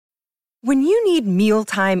When you need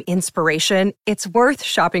mealtime inspiration, it's worth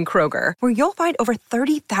shopping Kroger, where you'll find over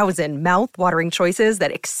 30,000 mouth-watering choices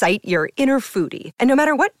that excite your inner foodie. And no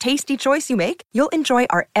matter what tasty choice you make, you'll enjoy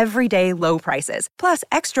our everyday low prices, plus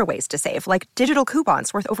extra ways to save, like digital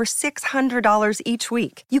coupons worth over $600 each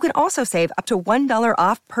week. You can also save up to $1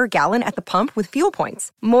 off per gallon at the pump with fuel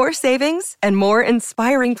points. More savings and more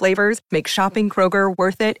inspiring flavors make shopping Kroger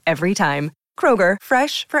worth it every time. Kroger,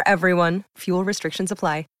 fresh for everyone. Fuel restrictions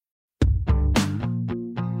apply.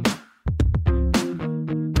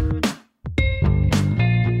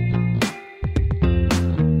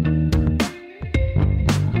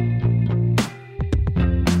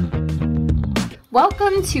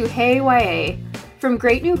 Welcome to Hey YA. From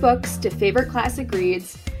great new books to favorite classic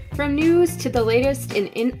reads, from news to the latest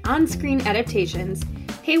in on-screen adaptations,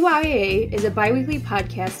 Hey YA is a bi-weekly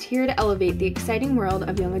podcast here to elevate the exciting world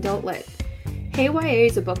of young adult lit. Hey YA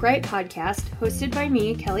is a Book Riot podcast hosted by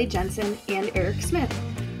me, Kelly Jensen, and Eric Smith.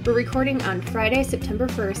 We're recording on Friday, September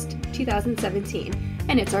 1st, 2017,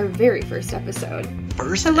 and it's our very first episode.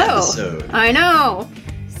 Episode. I know!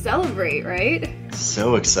 Celebrate, right?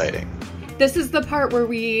 So exciting. This is the part where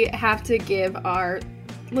we have to give our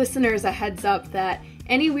listeners a heads up that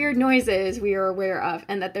any weird noises we are aware of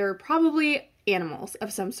and that they're probably animals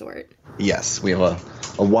of some sort. Yes, we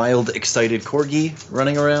have a wild, excited corgi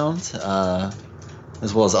running around,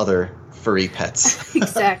 as well as other furry pets.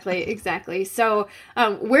 Exactly. So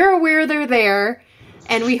we're aware they're there,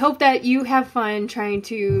 and we hope that you have fun trying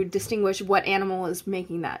to distinguish what animal is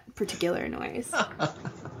making that particular noise.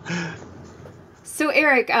 So,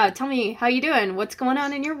 Eric, tell me, how you doing? What's going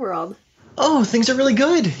on in your world? Oh, things are really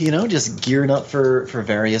good. Just gearing up for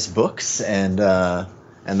various books and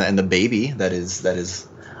the baby that is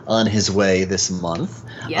on his way this month.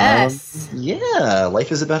 Yes. Yeah,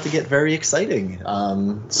 life is about to get very exciting.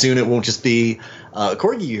 Soon it won't just be a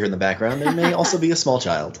corgi you hear in the background. There may also be a small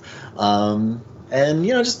child.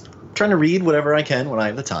 Just trying to read whatever I can when I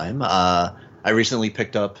have the time. I recently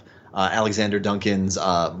picked up Alexander Duncan's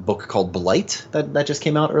book called Blight that just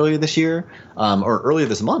came out earlier this year, or earlier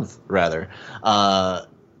this month, rather,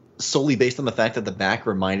 solely based on the fact that the back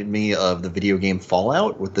reminded me of the video game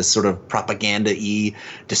Fallout with this sort of propaganda-y,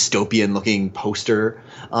 dystopian-looking poster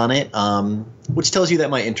on it, which tells you that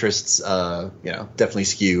my interests, definitely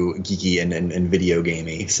skew geeky and video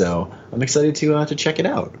gamey. So I'm excited to check it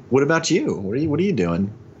out. What about you? What are you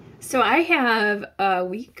doing? So I have a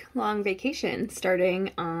week-long vacation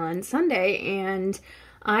starting on Sunday, and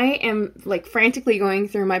I am frantically going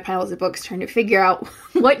through my piles of books trying to figure out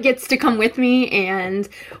what gets to come with me and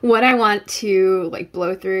what I want to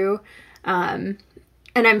blow through. And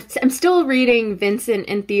I'm still reading Vincent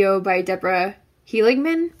and Theo by Deborah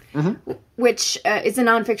Heligman, which is a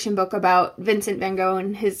nonfiction book about Vincent van Gogh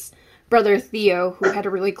and his brother Theo, who had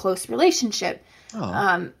a really close relationship.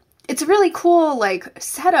 Oh. It's a really cool,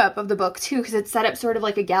 setup of the book, too, because it's set up sort of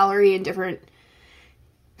like a gallery and different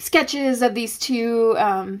sketches of these two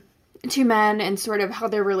men and sort of how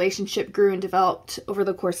their relationship grew and developed over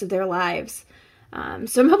the course of their lives.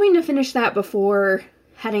 So I'm hoping to finish that before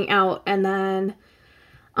heading out. And then,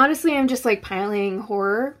 honestly, I'm just, piling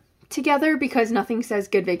horror together because nothing says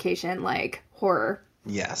good vacation like horror.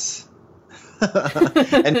 Yes.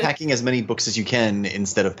 And packing as many books as you can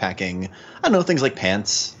instead of packing, I don't know, things like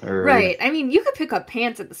pants. Right. I mean, you could pick up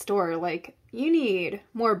pants at the store. You need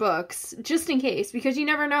more books just in case, because you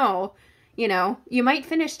never know. You might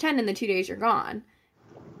finish 10 in the 2 days you're gone.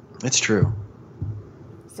 It's true.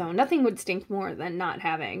 So nothing would stink more than not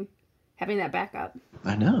having that backup.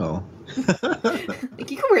 I know. You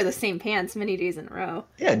can wear the same pants many days in a row.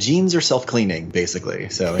 Yeah, jeans are self-cleaning, basically,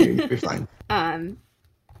 so you're fine.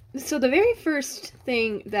 So the very first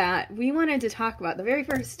thing that we wanted to talk about, the very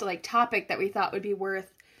first topic that we thought would be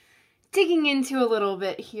worth digging into a little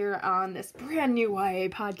bit here on this brand new YA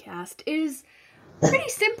podcast is pretty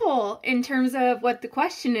simple in terms of what the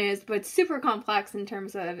question is, but super complex in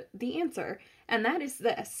terms of the answer. And that is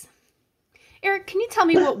this. Eric, can you tell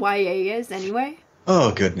me what YA is anyway?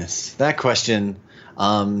 Oh, goodness. That question.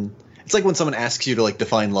 It's like when someone asks you to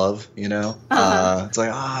define love, It's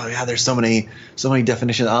there's so many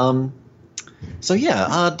definitions.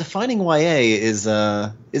 Defining YA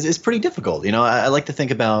is pretty difficult. I like to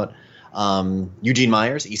think about Eugene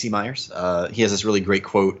Myers, E.C. Myers. He has this really great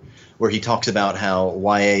quote where he talks about how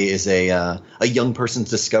YA is a young person's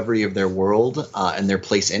discovery of their world and their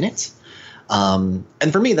place in it.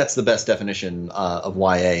 And for me, that's the best definition of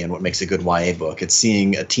YA and what makes a good YA book. It's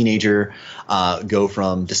seeing a teenager go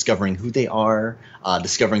from discovering who they are,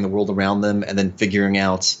 discovering the world around them, and then figuring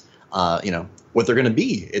out, what they're going to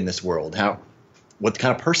be in this world, how what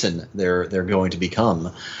kind of person they're going to become.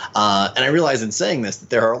 And I realize in saying this that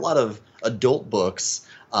there are a lot of adult books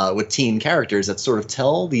with teen characters that sort of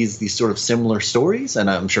tell these sort of similar stories, and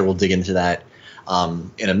I'm sure we'll dig into that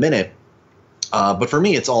in a minute. But for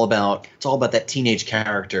me, it's all about that teenage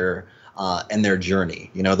character and their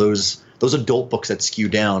journey. You know, those adult books that skew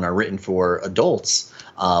down are written for adults.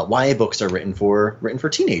 YA books are written for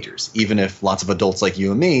teenagers, even if lots of adults like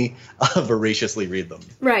you and me voraciously read them.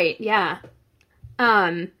 Right. Yeah.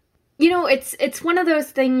 You know, it's one of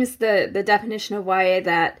those things, the definition of YA,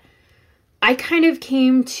 that I kind of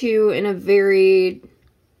came to in a very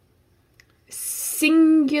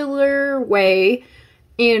singular way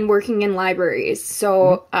in working in libraries.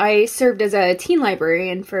 So I served as a teen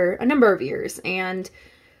librarian for a number of years, and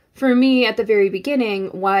for me, at the very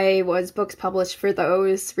beginning, YA was books published for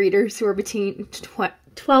those readers who are between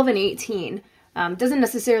 12 and 18. Doesn't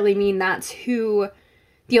necessarily mean that's who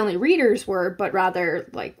the only readers were, but rather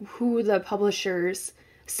like who the publishers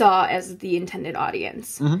saw as the intended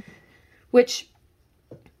audience. Mm-hmm. Which,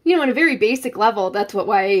 you know, on a very basic level, that's what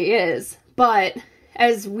YA is. But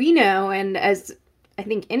as we know, and as I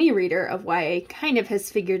think any reader of YA kind of has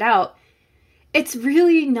figured out, it's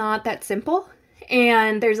really not that simple.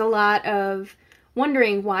 And there's a lot of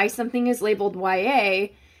wondering why something is labeled YA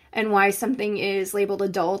and why something is labeled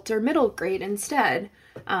adult or middle grade instead.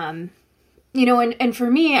 You know, and for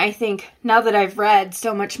me, I think now that I've read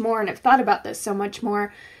so much more and I've thought about this so much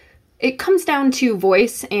more, it comes down to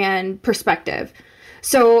voice and perspective.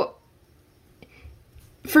 So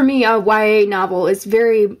for me, a YA novel is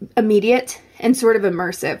very immediate and sort of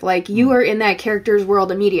immersive. Like, you are in that character's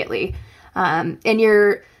world immediately. And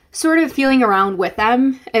you're sort of feeling around with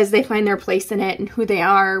them as they find their place in it and who they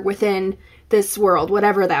are within this world,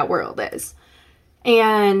 whatever that world is.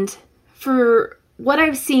 And for what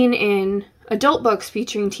I've seen in adult books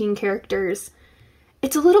featuring teen characters,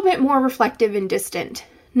 it's a little bit more reflective and distant.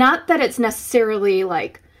 Not that it's necessarily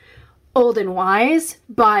like old and wise,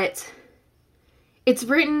 but it's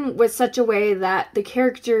written with such a way that the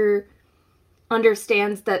character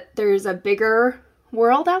understands that there's a bigger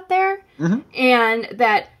world out there, and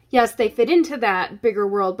that, yes, they fit into that bigger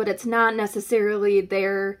world, but it's not necessarily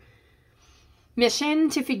their mission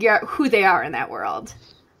to figure out who they are in that world.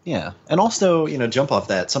 Yeah. And also, you know, jump off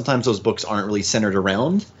that, sometimes those books aren't really centered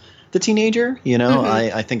around the teenager. You know,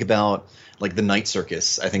 I think about like The Night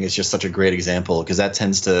Circus. I think it's just such a great example, because that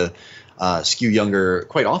tends to skew younger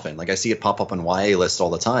quite often. Like, I see it pop up on YA lists all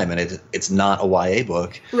the time, and it's not a YA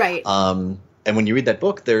book. Right. And when you read that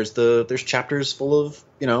book, there's chapters full of,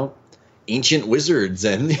 you know, ancient wizards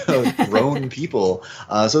and, you know, grown people.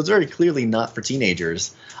 So it's very clearly not for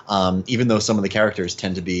teenagers, even though some of the characters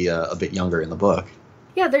tend to be a bit younger in the book.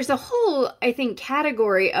 Yeah, there's a whole, I think,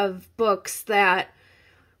 category of books that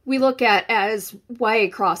we look at as YA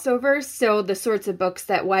crossovers. So the sorts of books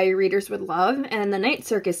that YA readers would love. And The Night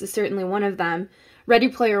Circus is certainly one of them. Ready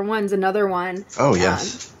Player One's another one. Oh,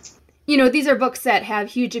 yes. You know, these are books that have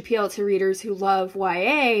huge appeal to readers who love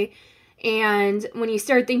YA. And when you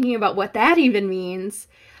start thinking about what that even means,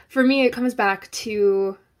 for me, it comes back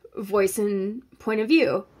to voice and point of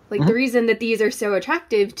view. Like, the reason that these are so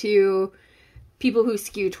attractive to people who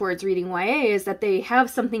skew towards reading YA is that they have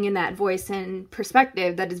something in that voice and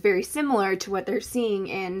perspective that is very similar to what they're seeing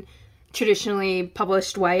in traditionally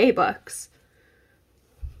published YA books.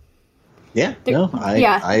 Yeah,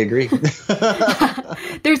 I agree.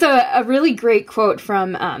 There's a really great quote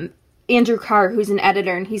from Andrew Carr, who's an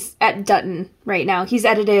editor, and he's at Dutton right now. He's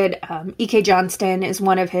edited E.K. Johnston is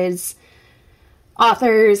one of his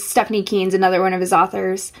authors. Stephanie Keen's another one of his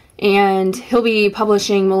authors. And he'll be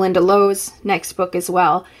publishing Melinda Lowe's next book as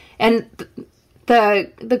well. And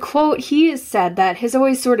the quote he has said that has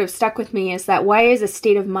always sort of stuck with me is that YA is a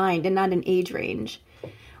state of mind and not an age range,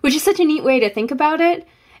 which is such a neat way to think about it.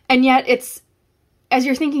 And yet it's, as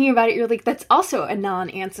you're thinking about it, you're like, that's also a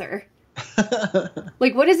non-answer.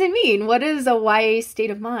 Like, what does it mean? What is a YA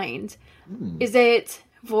state of mind? Is it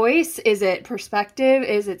voice? Is it perspective?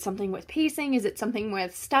 Is it something with pacing? Is it something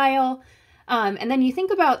with style? And then you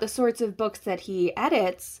think about the sorts of books that he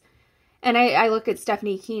edits, and I look at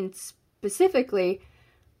Stephanie Keen specifically.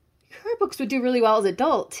 Her books would do really well as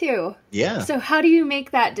adult, too. Yeah. So how do you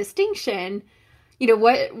make that distinction? You know,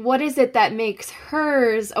 what is it that makes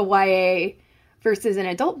hers a YA versus an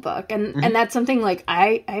adult book? And and that's something like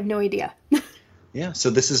I have no idea. Yeah, so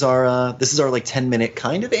this is our like 10-minute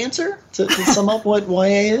kind of answer to sum up what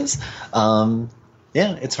YA is.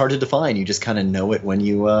 Yeah, it's hard to define. You just kind of know it when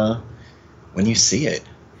you see it.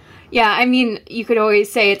 Yeah, I mean, you could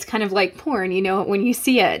always say it's kind of like porn, you know, when you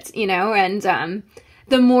see it, you know, and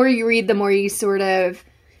the more you read, the more you sort of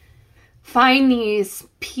find these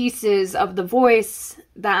pieces of the voice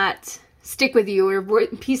that stick with you, or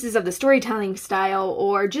pieces of the storytelling style,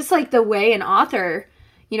 or just like the way an author,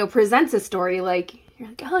 presents a story. Like, you're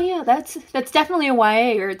like, oh yeah, that's definitely a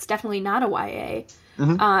YA, or it's definitely not a YA.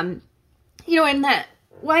 Mm-hmm. And that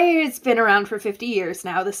YA has been around for 50 years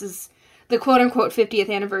now. This is the quote-unquote 50th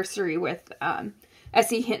anniversary, with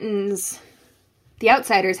S.E. Hinton's The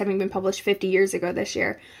Outsiders having been published 50 years ago this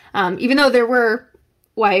year. Even though there were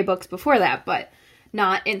YA books before that, but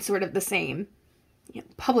not in sort of the same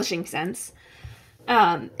publishing sense.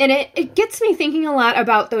 And it gets me thinking a lot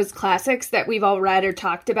about those classics that we've all read or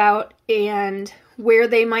talked about, and where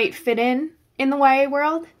they might fit in the YA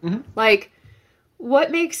world. Mm-hmm. Like,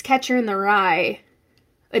 what makes Catcher in the Rye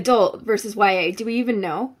adult versus YA? Do we even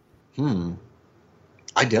know?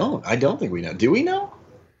 I don't think we know. Do we know?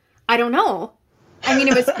 I don't know. I mean,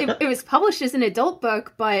 it was published as an adult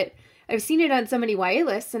book, but I've seen it on so many YA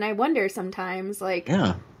lists, and I wonder sometimes, like,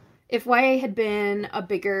 if YA had been a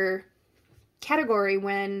bigger category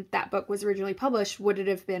when that book was originally published, would it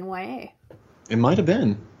have been YA? It might have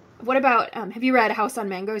been. What about, have you read House on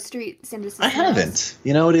Mango Street? I haven't.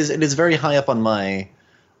 It is very high up on my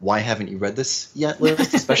why haven't you read this yet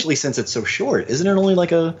list, especially since it's so short. Isn't it only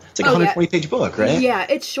like a 120-page book, right? Yeah,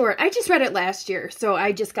 it's short. I just read it last year, so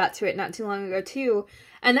I just got to it not too long ago, too.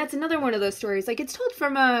 And that's another one of those stories. Like, it's told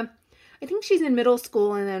from I think she's in middle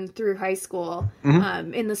school and then through high school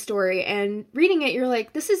in the story. And reading it, you're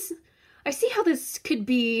like, I see how this could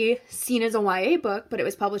be seen as a YA book, but it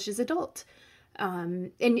was published as adult.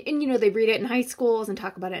 And they read it in high schools and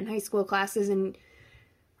talk about it in high school classes. And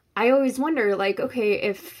I always wonder, like, okay,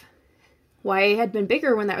 if YA had been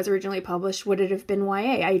bigger when that was originally published, would it have been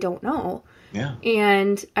YA? I don't know. Yeah.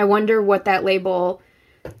 And I wonder what that label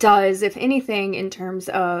does, if anything, in terms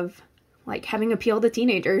of, like, having appeal to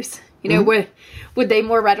teenagers. Would they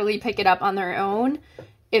more readily pick it up on their own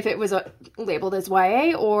if it was labeled as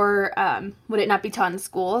YA, or would it not be taught in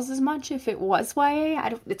schools as much if it was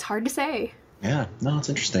YA? It's hard to say. Yeah, no, it's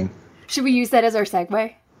interesting. Should we use that as our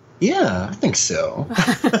segue? Yeah, I think so.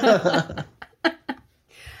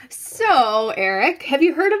 So, Eric, have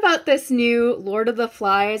you heard about this new Lord of the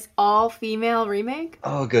Flies all-female remake?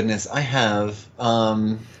 Oh, goodness, I have.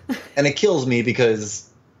 And it kills me because,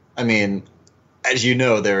 I mean, as you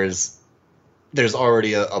know, there's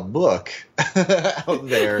already a book out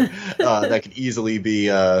there that could easily be,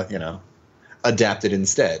 adapted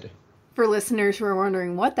instead. For listeners who are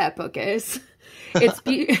wondering what that book is, it's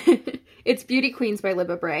it's Beauty Queens by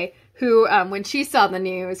Libba Bray, who, when she saw the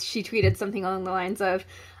news, she tweeted something along the lines of,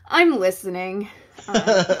 "I'm listening,"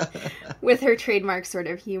 with her trademark sort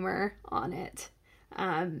of humor on it.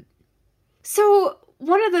 So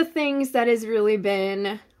one of the things that has really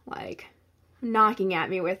been, like, knocking at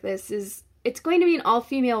me with this is it's going to be an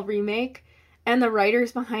all-female remake, and the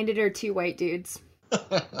writers behind it are two white dudes.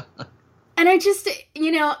 And I just,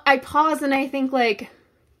 I pause and I think, like,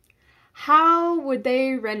 how would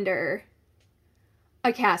they render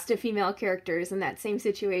a cast of female characters in that same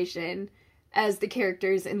situation as the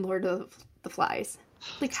characters in Lord of the Flies?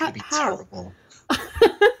 Like, how? Terrible.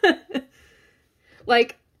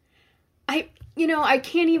 Like, I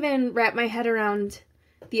can't even wrap my head around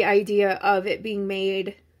the idea of it being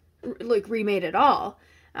made, like, remade at all.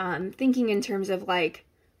 Thinking in terms of, like,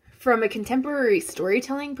 from a contemporary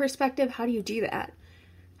storytelling perspective, how do you do that?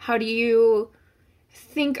 How do you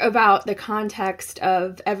think about the context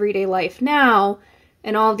of everyday life now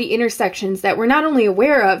and all the intersections that we're not only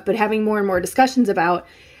aware of, but having more and more discussions about,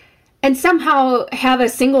 and somehow have a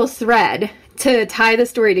single thread to tie the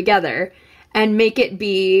story together and make it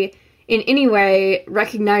be in any way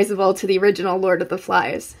recognizable to the original Lord of the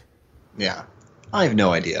Flies? Yeah, I have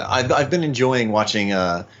no idea. I've been enjoying watching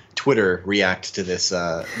Twitter react to this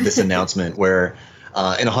announcement where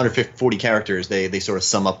in 140 characters they sort of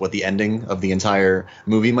sum up what the ending of the entire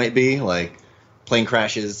movie might be. Like, plane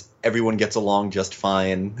crashes, everyone gets along just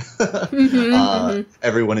fine,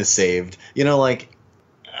 everyone is saved. I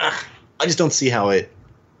just don't see how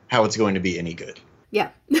it's going to be any good. Yeah.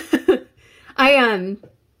 I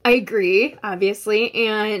agree, obviously,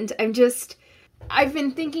 and I've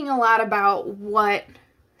been thinking a lot about what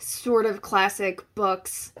sort of classic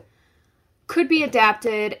books could be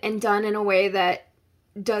adapted and done in a way that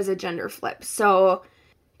does a gender flip. So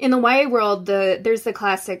in the YA world, there's the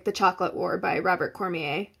classic The Chocolate War by Robert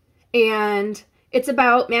Cormier, and it's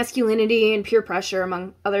about masculinity and peer pressure,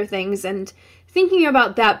 among other things. And thinking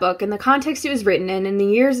about that book and the context it was written in and the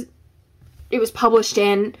years it was published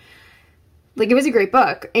in, like, it was a great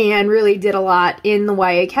book and really did a lot in the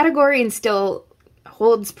YA category and still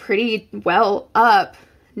holds pretty well up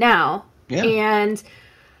now. Yeah. And,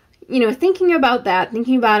 thinking about that,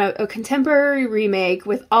 thinking about a contemporary remake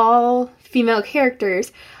with all female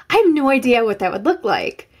characters, I have no idea what that would look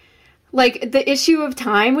like. Like, the issue of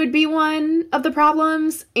time would be one of the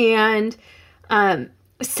problems, and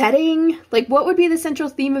setting, like, what would be the central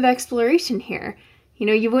theme of exploration here?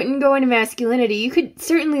 You wouldn't go into masculinity. You could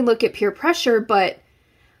certainly look at peer pressure, but,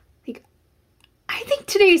 like, I think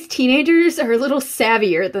today's teenagers are a little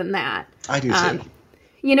savvier than that. I do too.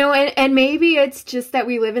 And maybe it's just that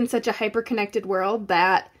we live in such a hyper-connected world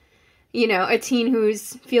that, a teen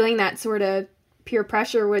who's feeling that sort of peer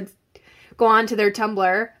pressure would go on to their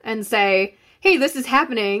Tumblr and say, hey, this is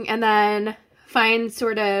happening, and then find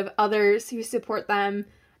sort of others who support them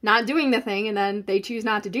not doing the thing, and then they choose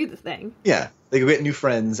not to do the thing. Yeah, they go get new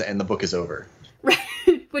friends, and the book is over.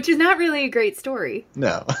 Right, which is not really a great story.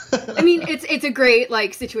 No. I mean, it's a great,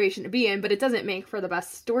 like, situation to be in, but it doesn't make for the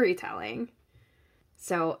best storytelling.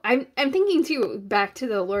 So I'm thinking, too, back to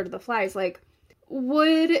the Lord of the Flies, like,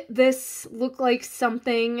 would this look like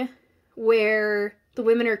something where the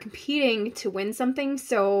women are competing to win something?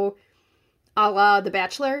 So, a la The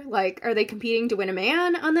Bachelor, like, are they competing to win a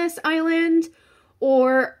man on this island?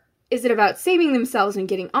 Or is it about saving themselves and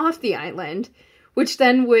getting off the island? Which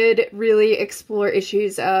then would really explore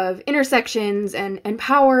issues of intersections and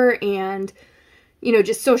power and,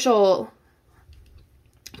 just social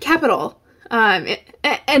capital. And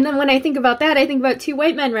then when I think about that, I think about two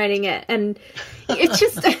white men writing it. And it's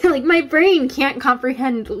just, like, my brain can't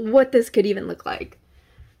comprehend what this could even look like.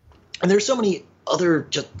 And there's so many other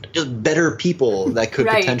just better people that could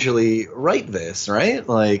potentially write this, right?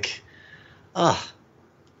 Like,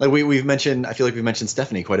 we've mentioned, I feel like we've mentioned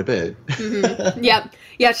Stephanie quite a bit. Mm-hmm. Yep.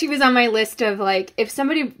 Yeah, she was on my list of, like, if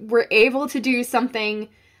somebody were able to do something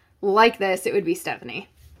like this, it would be Stephanie.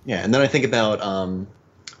 Yeah, and then I think about, do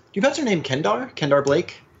you pronounce her name Kendar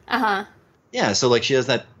Blake? Uh-huh. Yeah, so, like, she has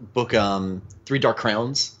that book, Three Dark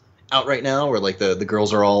Crowns, out right now, where, like, the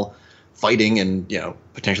girls are all fighting and,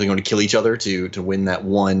 potentially going to kill each other to win that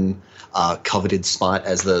one coveted spot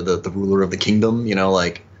as the ruler of the kingdom.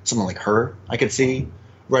 Like, someone like her, I could see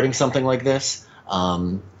writing something like this.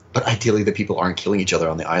 But ideally the people aren't killing each other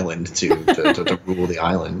on the island to rule the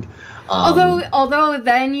island. Although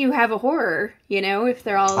then you have a horror, if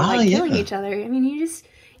they're all killing each other. I mean,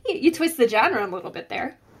 you twist the genre a little bit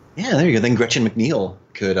there. Yeah, there you go. Then Gretchen McNeil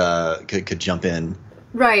could jump in.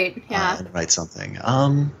 Right. Yeah. And write something.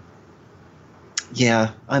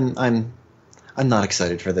 Yeah, I'm not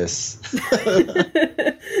excited for this.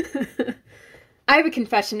 I have a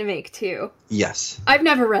confession to make, too. Yes. I've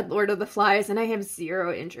never read Lord of the Flies, and I have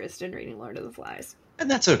zero interest in reading Lord of the Flies.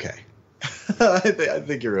 And that's okay. I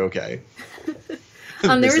think you're okay.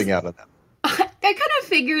 Missing out on that. I kind of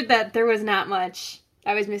figured that there was not much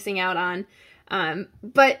I was missing out on.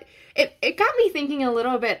 But it got me thinking a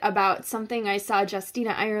little bit about something I saw Justina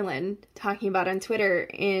Ireland talking about on Twitter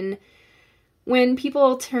when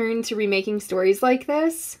people turn to remaking stories like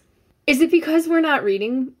this. Is it because we're not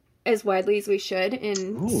reading as widely as we should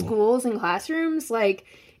in schools and classrooms? Like,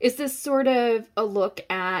 is this sort of a look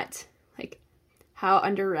at, like, how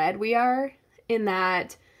underread we are in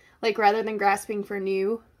that, like, rather than grasping for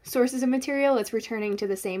new sources of material, it's returning to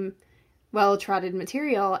the same well-trodden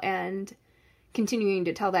material and continuing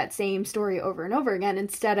to tell that same story over and over again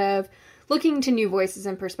instead of looking to new voices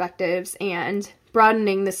and perspectives and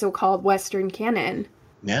broadening the so-called Western canon?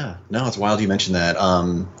 Yeah, no, it's wild you mentioned that.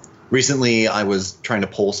 Recently, I was trying to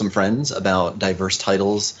poll some friends about diverse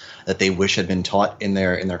titles that they wish had been taught in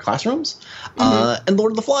their classrooms, and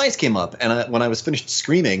Lord of the Flies came up. And when I was finished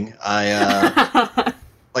screaming, I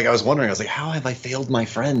was wondering, I was like, how have I failed my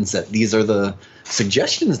friends that these are the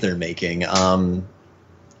suggestions they're making?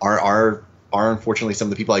 Are unfortunately some of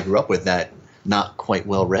the people I grew up with that not quite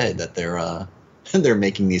well read that they're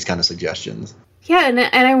making these kind of suggestions. Yeah, and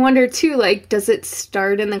I wonder too, like, does it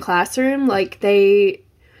start in the classroom? Like, they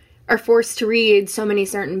are forced to read so many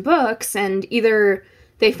certain books, and either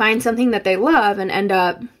they find something that they love and end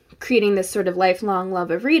up creating this sort of lifelong love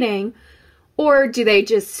of reading, or do they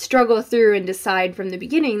just struggle through and decide from the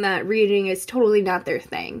beginning that reading is totally not their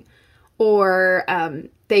thing? Or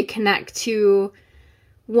they connect to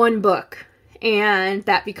one book and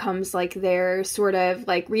that becomes like their sort of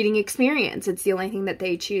like reading experience. It's the only thing that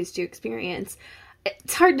they choose to experience.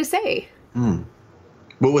 It's hard to say.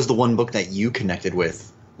 What was the one book that you connected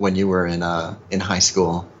with when you were in high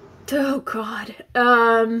school? Oh God.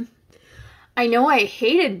 I know I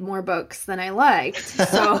hated more books than I liked.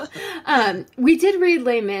 So we did read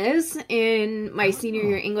Les Mis in my senior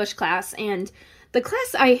year English class, and the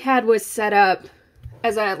class I had was set up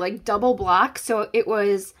as a like double block, so it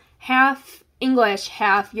was half English,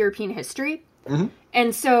 half European history.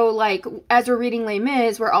 And so, like, as we're reading Les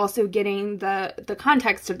Mis, we're also getting the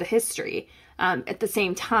context of the history at the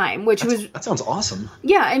same time, that sounds awesome.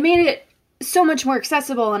 Yeah, it made it so much more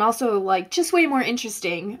accessible and also, like, just way more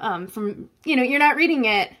interesting. From, you know, you're not reading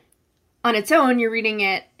it on its own, you're reading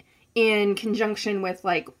it in conjunction with,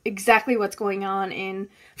 like, exactly what's going on in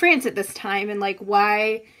France at this time and, like,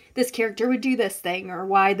 why this character would do this thing or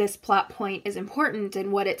why this plot point is important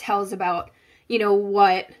and what it tells about, you know,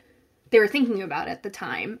 what they were thinking about at the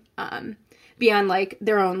time, beyond, like,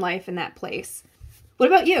 their own life in that place. What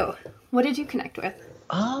about you? What did you connect with?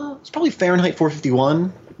 It's probably Fahrenheit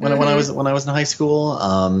 451 when I was in high school.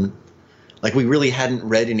 Like, we really hadn't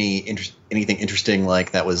read anything interesting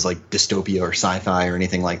like that was like dystopia or sci-fi or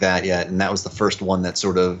anything like that yet, and that was the first one that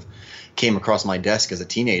sort of came across my desk as a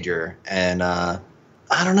teenager. And I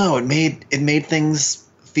don't know, it made things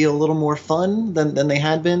feel a little more fun than they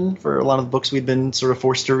had been for a lot of the books we'd been sort of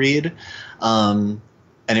forced to read, and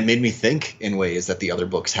it made me think in ways that the other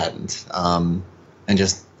books hadn't. And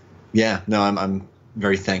just, yeah, no, I'm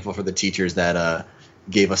very thankful for the teachers that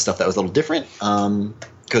gave us stuff that was a little different.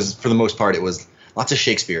 Because for the most part, it was lots of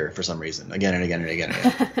Shakespeare for some reason, again and again and again and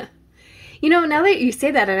again. You know, now that you say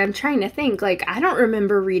that, and I'm trying to think, like, I don't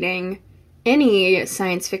remember reading any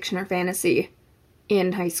science fiction or fantasy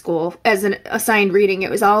in high school as an assigned reading. It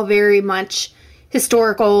was all very much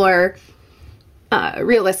historical or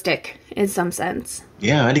realistic in some sense.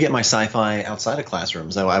 Yeah, I had to get my sci-fi outside of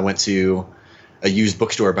classrooms. I went to a used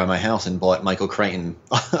bookstore by my house and bought Michael Crichton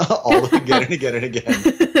all again and again and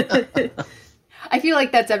again. I feel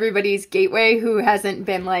like that's everybody's gateway who hasn't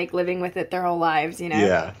been, like, living with it their whole lives, you know?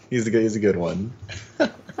 Yeah, he's a good one.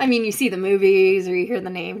 I mean, you see the movies or you hear the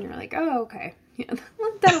name and you're like, oh, okay. Yeah,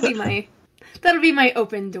 that'll be my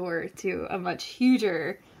open door to a much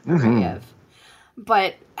huger array of.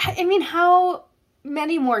 But, I mean, how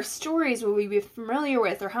many more stories will we be familiar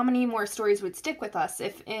with, or how many more stories would stick with us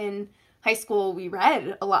if in high school we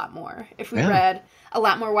read a lot more, if we read a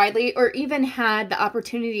lot more widely, or even had the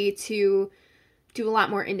opportunity to do a lot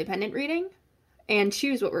more independent reading and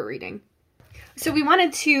choose what we're reading. So we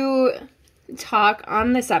wanted to talk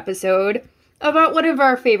on this episode about one of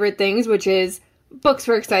our favorite things, which is books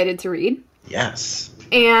we're excited to read. Yes.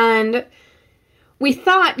 And we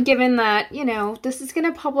thought, given that, you know, this is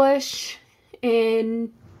going to publish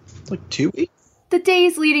in like 2 weeks, the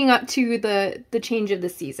days leading up to the change of the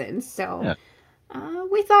season. So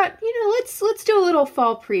we thought, you know, let's do a little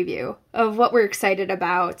fall preview of what we're excited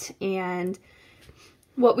about and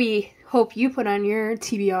what we hope you put on your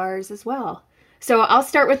TBRs as well. So I'll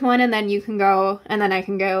start with one, and then you can go, and then I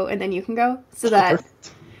can go, and then you can go, so that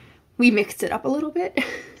we mix it up a little bit.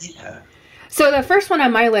 Yeah. So the first one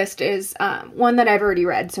on my list is one that I've already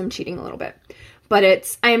read, so I'm cheating a little bit. But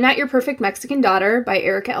it's I Am Not Your Perfect Mexican Daughter by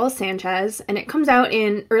Erica L. Sanchez, and it comes out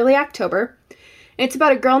in early October. It's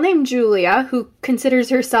about a girl named Julia who considers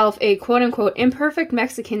herself a quote-unquote imperfect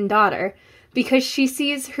Mexican daughter because she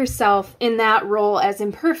sees herself in that role as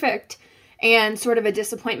imperfect and sort of a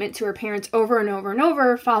disappointment to her parents over and over and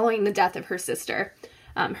over following the death of her sister.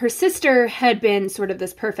 Her sister had been sort of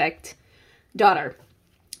this perfect daughter,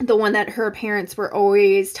 the one that her parents were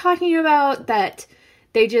always talking about, that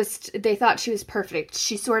they thought she was perfect.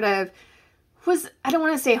 She sort of was, I don't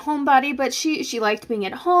want to say homebody, but she liked being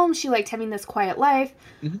at home. She liked having this quiet life.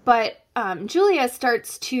 Mm-hmm. But Julia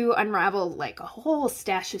starts to unravel like a whole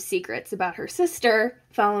stash of secrets about her sister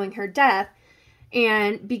following her death,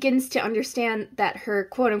 and begins to understand that her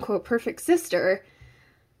quote-unquote perfect sister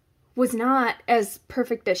was not as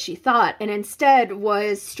perfect as she thought, and instead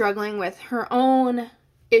was struggling with her own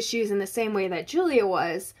issues in the same way that Julia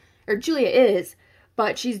is,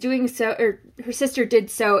 but she's doing so, or her sister did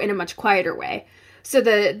so in a much quieter way. So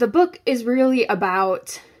the book is really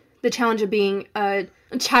about the challenge of being a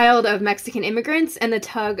child of Mexican immigrants and the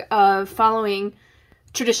tug of following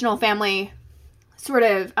traditional family sort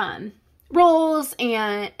of roles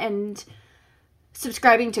and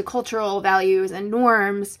subscribing to cultural values and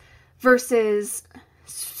norms versus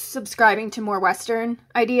subscribing to more Western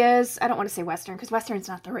ideas. I don't want to say Western because Western's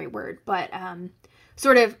not the right word, but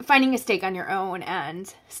sort of finding a stake on your own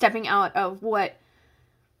and stepping out of what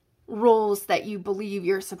roles that you believe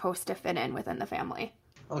you're supposed to fit in within the family.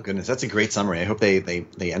 Oh, goodness. That's a great summary. I hope they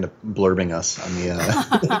end up blurbing us on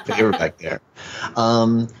the paperback there.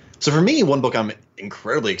 So for me, one book I'm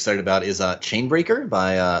incredibly excited about is Chainbreaker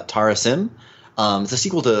by Tara Sim. It's a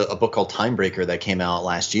sequel to a book called Timebreaker that came out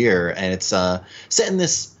last year, and it's set in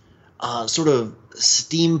this sort of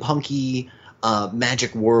steampunky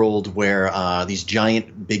magic world where these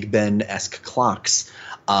giant Big Ben-esque clocks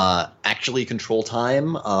actually control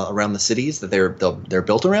time around the cities that they're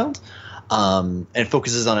built around. And it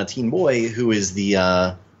focuses on a teen boy who is he's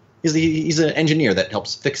an engineer that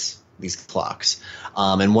helps fix these clocks.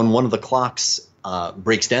 And when one of the clocks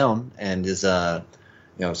breaks down and is sort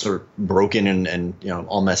of broken and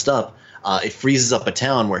all messed up, it freezes up a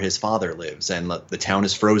town where his father lives, and the town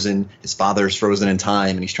is frozen. His father's frozen in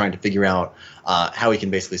time, and he's trying to figure out how he can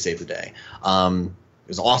basically save the day. It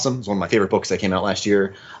was awesome. It's one of my favorite books that came out last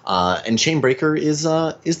year. And Chainbreaker is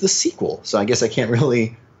the sequel, so I guess I can't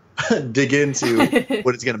really dig into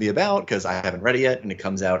what it's going to be about because I haven't read it yet, and it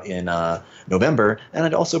comes out in November. And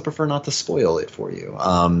I'd also prefer not to spoil it for you.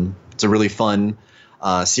 It's a really fun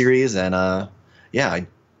series, and I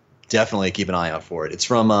definitely keep an eye out for it. It's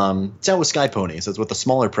from it's out with Sky Pony, so it's with a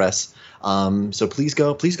smaller press. So please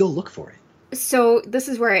go look for it. So this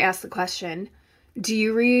is where I ask the question: do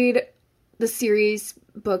you read the series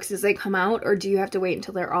books as they come out, or do you have to wait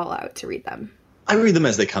until they're all out to read them? I read them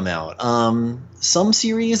as they come out. Some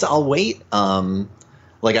series I'll wait.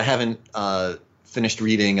 Like I haven't finished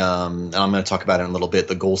reading, and I'm going to talk about it in a little bit,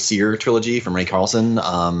 the Goal Seer trilogy from Ray Carlson.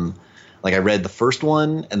 Like I read the first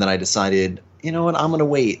one, and then I decided, you know what, I'm going to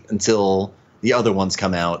wait until the other ones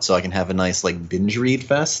come out so I can have a nice like binge read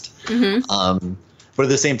fest. Mm-hmm. But at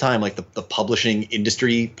the same time, like the publishing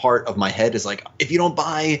industry part of my head is like, if you don't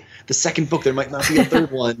buy the second book, there might not be a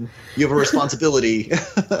third one. You have a responsibility.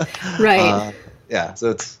 Right. Yeah.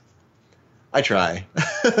 So I try,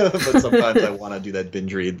 but sometimes I want to do that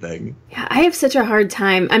binge read thing. Yeah, I have such a hard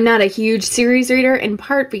time. I'm not a huge series reader, in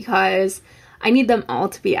part because I need them all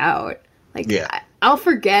to be out. Like, yeah. I'll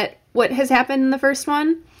forget what has happened in the first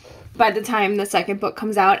one by the time the second book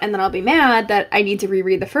comes out, and then I'll be mad that I need to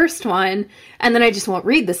reread the first one, and then I just won't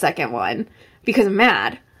read the second one because I'm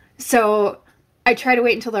mad. So I try to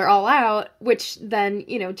wait until they're all out, which then,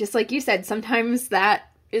 just like you said, sometimes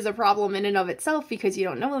that is a problem in and of itself because you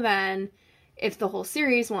don't know then if the whole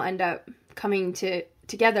series will end up coming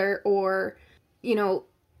together or,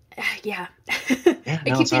 yeah.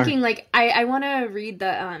 I keep thinking, like, I want to read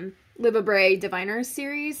the Libba Bray Diviners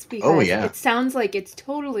series because it sounds like it's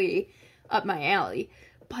totally up my alley.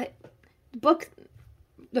 But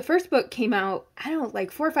the first book came out, I don't know,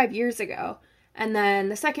 like 4 or 5 years ago. And then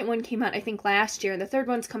the second one came out, I think, last year. And the third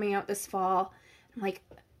one's coming out this fall. I'm like,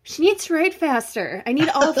 she needs to write faster. I need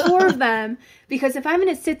all 4 of them because if I'm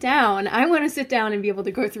going to sit down, I want to sit down and be able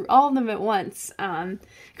to go through all of them at once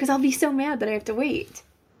because I'll be so mad that I have to wait.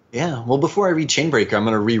 Yeah, well, before I read Chainbreaker, I'm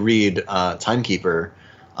going to reread Timekeeper,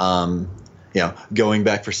 going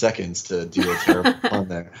back for seconds to do a terrible pun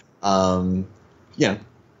there.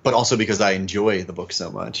 But also because I enjoy the book so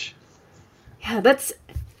much. Yeah, that's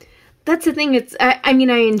the thing. It's I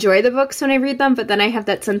enjoy the books when I read them, but then I have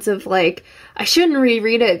that sense of like I shouldn't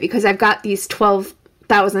reread it because I've got these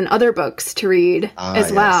 12,000 other books to read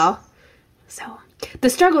as well. So the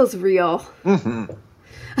struggle is real. Mm-hmm.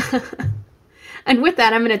 And with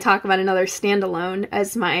that, I'm going to talk about another standalone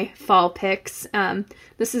as my fall picks.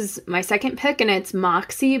 This is my second pick, and it's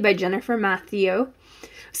Moxie by Jennifer Mathieu.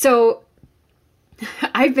 So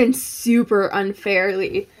I've been super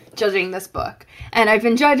unfairly judging this book, and I've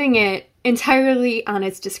been judging it entirely on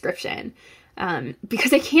its description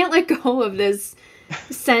because I can't let go of this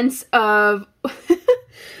sense of...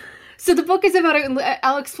 So the book is about...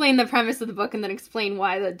 I'll explain the premise of the book and then explain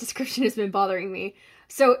why the description has been bothering me.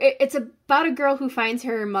 So it's about a girl who finds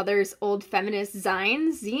her mother's old feminist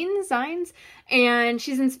zines, and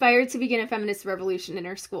she's inspired to begin a feminist revolution in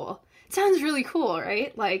her school. It sounds really cool,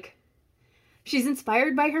 right? Like, she's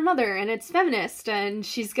inspired by her mother, and it's feminist, and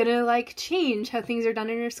she's gonna, like, change how things are done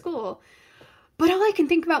in her school. But all I can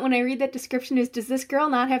think about when I read that description is, does this girl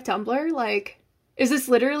not have Tumblr? Like, is this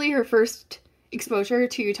literally her first exposure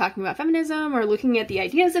to talking about feminism or looking at the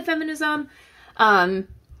ideas of feminism?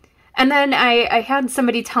 And then I had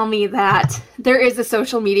somebody tell me that there is a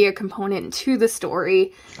social media component to the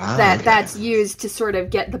story that's used to sort of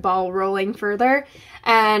get the ball rolling further.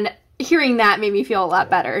 And hearing that made me feel a lot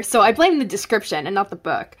better. So I blame the description and not the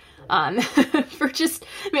book for just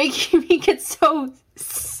making me get so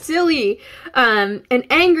silly and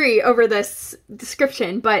angry over this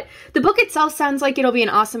description. But the book itself sounds like it'll be an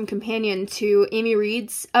awesome companion to Amy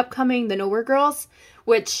Reed's upcoming The Nowhere Girls,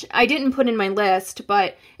 which I didn't put in my list,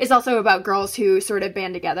 but is also about girls who sort of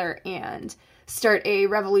band together and start a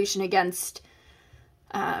revolution against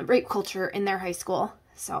rape culture in their high school.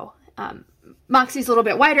 So Moxie's a little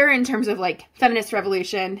bit wider in terms of like feminist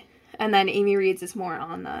revolution, and then Amy Reed's is more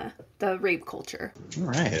on the rape culture. All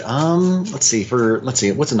right. Let's see.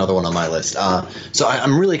 What's another one on my list? So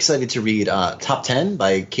I'm really excited to read Top 10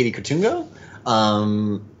 by Katie Kurtungo.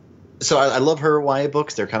 So I love her YA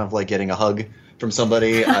books. They're kind of like getting a hug from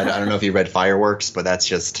somebody. I don't know if you read Fireworks, but that's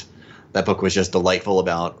just That book was just delightful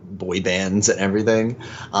about boy bands and everything.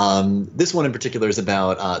 This one in particular is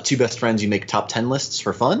about two best friends who make top 10 lists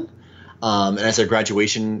for fun. And as their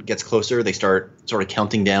graduation gets closer, they start sort of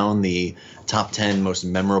counting down the top 10 most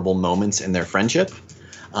memorable moments in their friendship.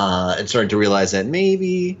 And starting to realize that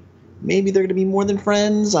maybe they're going to be more than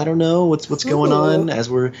friends. I don't know what's going on as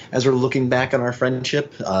we're looking back on our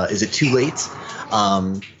friendship. Is it too late?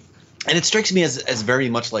 And it strikes me as very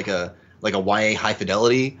much like a YA high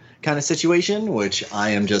fidelity kind of situation, which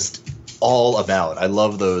I am just all about. I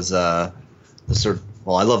love those I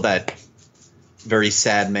love that very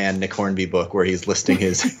sad man Nick Hornby book where he's listing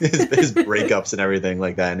his breakups and everything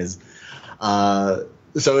like that. And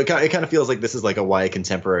so it kind of feels like this is like a YA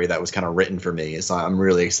contemporary that was kind of written for me. So I'm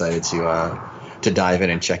really excited to dive in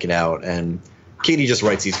and check it out. And Katie just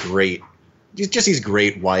writes these great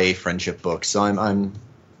YA friendship books. So I'm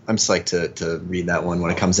psyched to read that one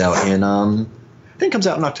when it comes out in I think it comes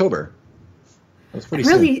out in October. That's pretty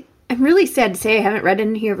soon. I'm really sad to say I haven't read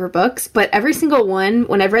any of her books, but every single one,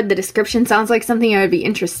 when I've read the description, sounds like something I would be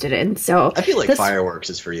interested in. So I feel like Fireworks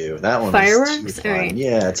is for you. That one. Fireworks? All right.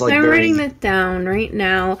 Yeah, it's like I'm writing that down right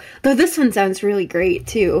now. Though this one sounds really great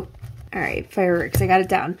too. All right, Fireworks. I got it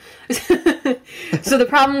down. So the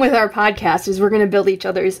problem with our podcast is we're going to build each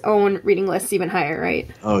other's own reading lists even higher, right?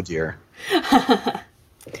 Oh dear.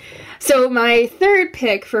 So my third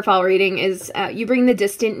pick for fall reading is You Bring the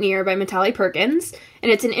Distant Near by Matali Perkins,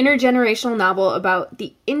 and it's an intergenerational novel about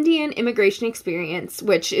the Indian immigration experience,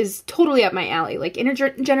 which is totally up my alley. Like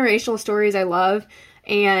intergenerational stories I love,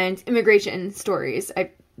 and immigration stories I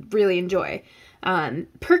really enjoy.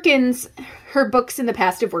 Perkins, her books in the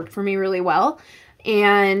past have worked for me really well,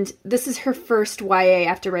 and this is her first YA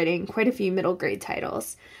after writing quite a few middle grade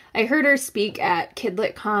titles. I heard her speak at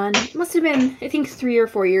KidLitCon. It must have been, I think, 3 or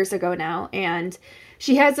 4 years ago now. And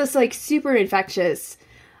she has this, like, super infectious,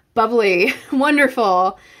 bubbly,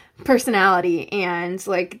 wonderful personality. And,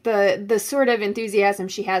 like, the sort of enthusiasm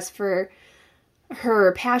she has for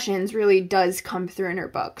her passions really does come through in her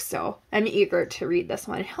book. So I'm eager to read this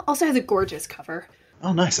one. It also has a gorgeous cover.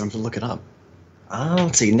 Oh, nice. I'm going to look it up.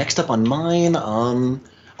 Let's see. Next up on mine.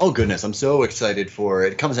 Oh, goodness. I'm so excited for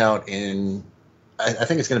it. It comes out in... I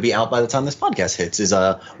think it's going to be out by the time this podcast hits, is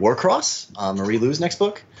Warcross, Marie Lu's next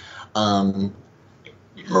book.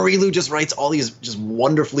 Marie Lu just writes all these just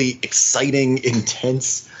wonderfully exciting,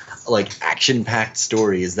 intense, like action-packed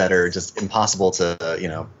stories that are just impossible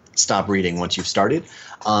to, stop reading once you've started.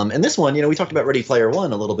 And this one, we talked about Ready Player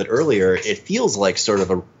One a little bit earlier. It feels like sort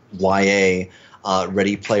of a YA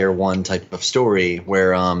Ready Player One type of story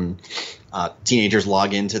where teenagers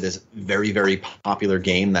log into this very, very popular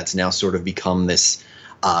game that's now sort of become this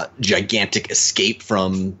gigantic escape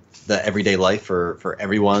from the everyday life for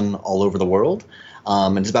everyone all over the world.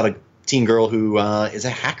 And it's about a teen girl who is a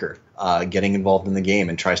hacker getting involved in the game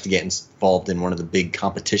and tries to get involved in one of the big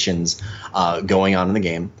competitions going on in the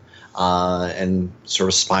game, and sort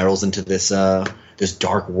of spirals into this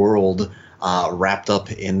dark world wrapped up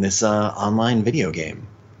in this online video game.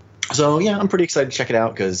 So yeah, I'm pretty excited to check it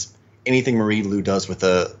out because anything Marie Lu does with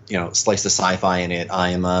a slice of sci-fi in it,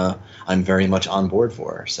 I'm very much on board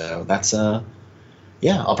for. So that's I'll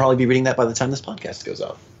probably be reading that by the time this podcast goes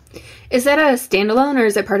up. Is that a standalone or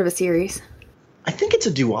is it part of a series? I think it's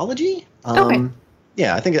a duology. Okay.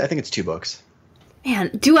 Yeah, I think it's 2 books. Man,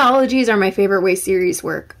 duologies are my favorite way series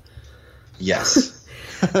work. Yes.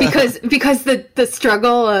 because the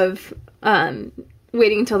struggle of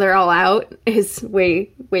waiting until they're all out is way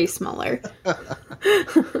smaller.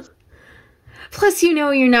 Plus,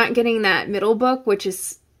 you're not getting that middle book, which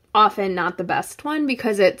is often not the best one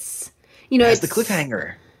because it's, it's the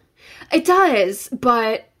cliffhanger. It does,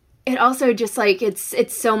 but it also just like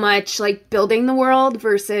it's so much like building the world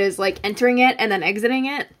versus like entering it and then exiting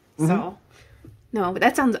it. Mm-hmm. So, no, but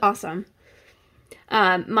that sounds awesome.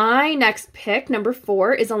 My next pick, number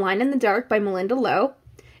 4, is A Line in the Dark by Malinda Lo.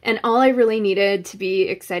 And all I really needed to be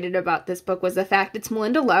excited about this book was the fact it's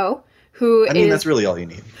Malinda Lo, who that's really all you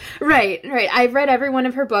need. Right. I've read every one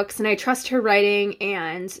of her books, and I trust her writing,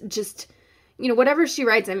 and just, whatever she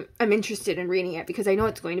writes, I'm interested in reading it, because I know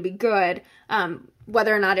it's going to be good,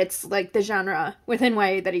 whether or not it's, like, the genre within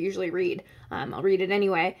YA that I usually read. I'll read it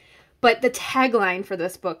anyway. But the tagline for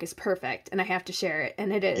this book is perfect, and I have to share it,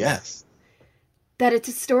 and it is. Yes. That it's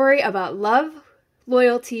a story about love,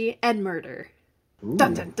 loyalty, and murder. Ooh.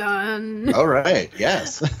 Dun, dun, dun. All right.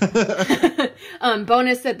 Yes.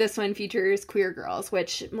 Bonus that this one features queer girls,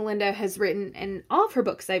 which Malinda has written in all of her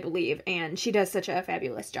books, I believe. And she does such a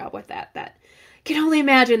fabulous job with that I can only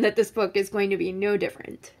imagine that this book is going to be no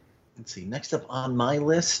different. Let's see. Next up on my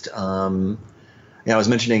list, I was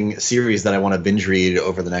mentioning series that I want to binge read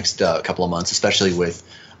over the next couple of months, especially with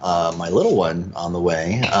my little one on the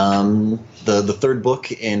way. The third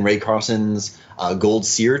book in Ray Carlson's Gold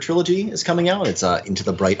Seer trilogy is coming out. It's Into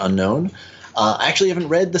the Bright Unknown. I actually haven't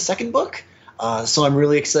read the second book, so I'm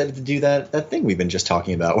really excited to do that thing we've been just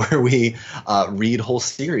talking about, where we read whole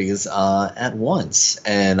series at once.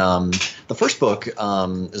 And the first book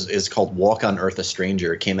is called Walk on Earth, a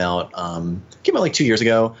Stranger. It came out like 2 years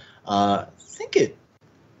ago. I think it.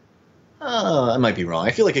 I might be wrong.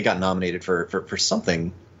 I feel like it got nominated for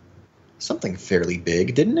something fairly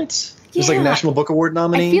big, didn't it? It was like a National Book Award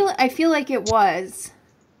nominee. I feel like it was.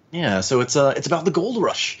 Yeah, so it's about the gold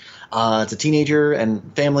rush. It's a teenager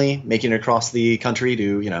and family making it across the country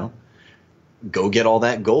to, go get all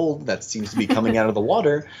that gold that seems to be coming out of the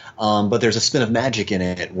water. But there's a spin of magic in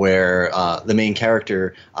it where the main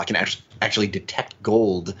character can actually detect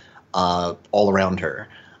gold all around her.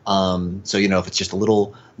 So, if it's just a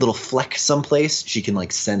little fleck someplace, she can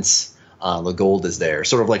sense the gold is there,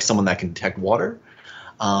 sort of like someone that can detect water.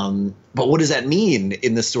 But what does that mean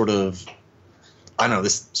in this sort of,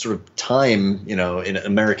 this sort of time, in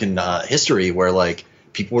American history where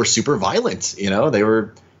people were super violent, they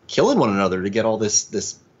were killing one another to get all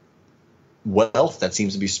this wealth that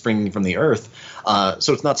seems to be springing from the earth.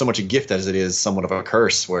 So it's not so much a gift as it is somewhat of a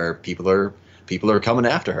curse where people are coming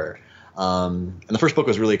after her. And the first book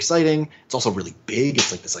was really exciting. It's also really big.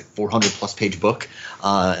 It's this 400 plus page book.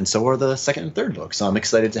 And so are the second and third book. So I'm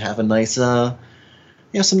excited to have a nice, some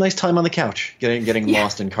nice time on the couch, getting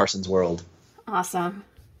lost in Carson's world. Awesome.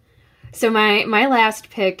 So my last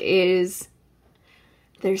pick is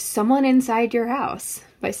There's Someone Inside Your House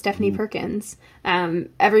by Stephanie Perkins.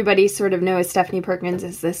 Everybody sort of knows Stephanie Perkins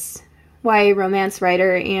as this YA romance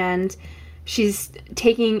writer, and she's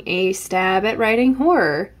taking a stab at writing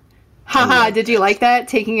horror. Haha, did you like that?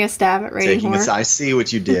 Taking a stab at writing horror? I see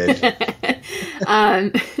what you did.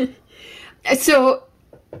 So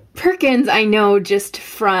Perkins, I know just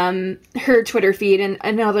from her Twitter feed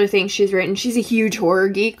and other things she's written, she's a huge horror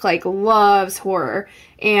geek, loves horror.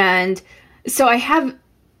 And so I have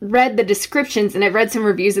read the descriptions and I've read some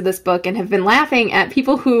reviews of this book and have been laughing at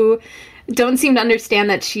people who don't seem to understand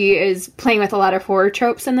that she is playing with a lot of horror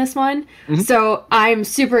tropes in this one. Mm-hmm. So I'm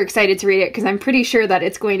super excited to read it because I'm pretty sure that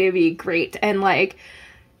it's going to be great and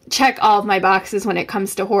check all of my boxes when it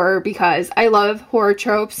comes to horror, because I love horror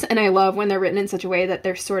tropes and I love when they're written in such a way that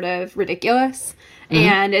they're sort of ridiculous. Mm-hmm.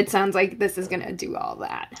 And it sounds like this is going to do all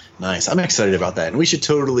that. Nice. I'm excited about that. And we should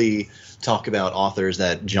totally talk about authors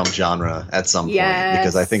that jump genre at some point,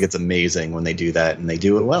 because I think it's amazing when they do that and they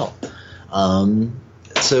do it well.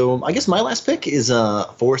 So I guess my last pick is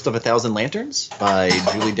Forest of a Thousand Lanterns by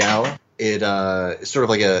Julie Dao. It is sort of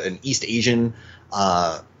like an East Asian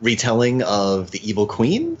retelling of the Evil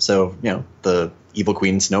Queen. So, the Evil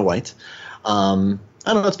Queen Snow White. I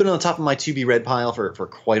don't know, it's been on the top of my to-be-read pile for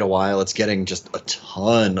quite a while. It's getting just a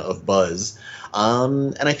ton of buzz.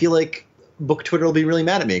 And I feel like Book Twitter will be really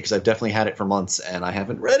mad at me because I've definitely had it for months and I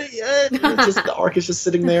haven't read it yet. The arc is just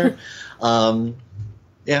sitting there.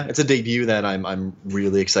 Yeah, it's a debut that I'm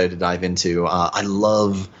really excited to dive into. I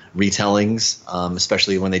love retellings,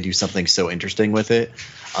 especially when they do something so interesting with it.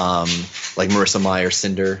 Like Marissa Meyer's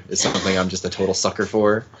Cinder is something I'm just a total sucker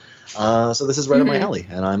for. So this is right up my alley,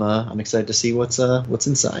 and I'm excited to see what's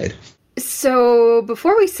inside. So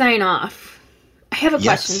before we sign off, I have a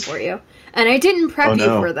question for you, and I didn't prep you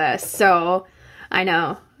for this, so I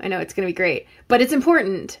know it's going to be great, but it's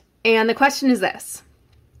important. And the question is this.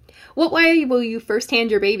 What YA will you first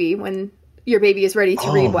hand your baby when your baby is ready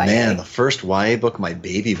to read YA? Oh, man, the first YA book my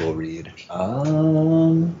baby will read.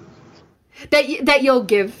 That you'll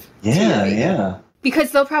give to your baby. Yeah.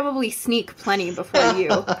 Because they'll probably sneak plenty before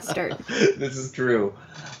you start. This is true.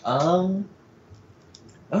 Oh,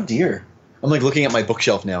 dear. I'm looking at my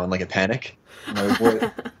bookshelf now in a panic.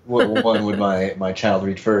 What one would my child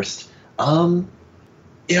read first?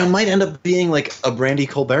 It might end up being a Brandy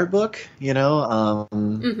Colbert book, my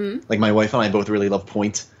wife and I both really love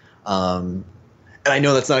Point. And I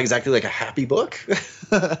know that's not exactly a happy book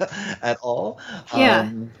at all. Yeah.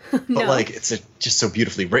 But No. It's just so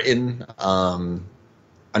beautifully written. I'm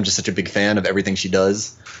just such a big fan of everything she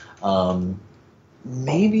does.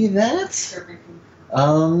 Maybe that.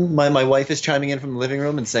 My wife is chiming in from the living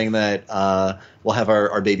room and saying that we'll have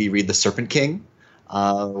our baby read The Serpent King.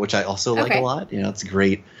 Which I also like a lot. It's a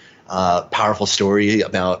great, powerful story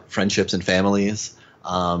about friendships and families.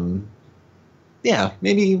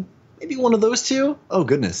 Maybe one of those two. Oh,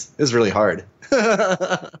 goodness. This is really hard.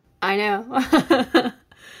 I know.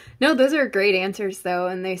 No, those are great answers, though,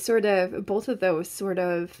 and both of those sort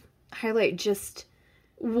of highlight just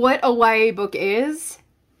what a YA book is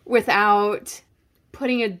without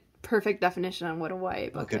putting a perfect definition on what a YA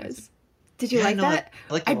book is. Did you like that?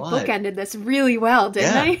 I liked it a lot. Bookended this really well,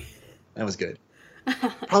 didn't I? That was good.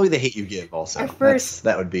 Probably The Hate U Give also. Our first...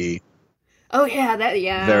 That would be Oh yeah,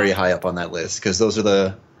 very high up on that list, because those are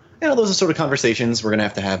those are sort of conversations we're going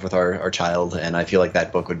to have with our child, and I feel like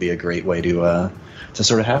that book would be a great way to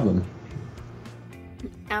sort of have them.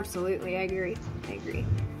 Absolutely, I agree.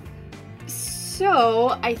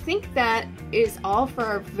 So I think that is all for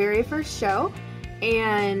our very first show,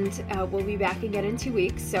 and we'll be back again in 2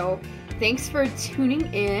 weeks. So thanks for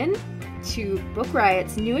tuning in to Book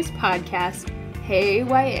Riot's newest podcast, Hey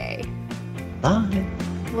YA. Bye.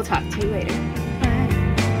 We'll talk to you later.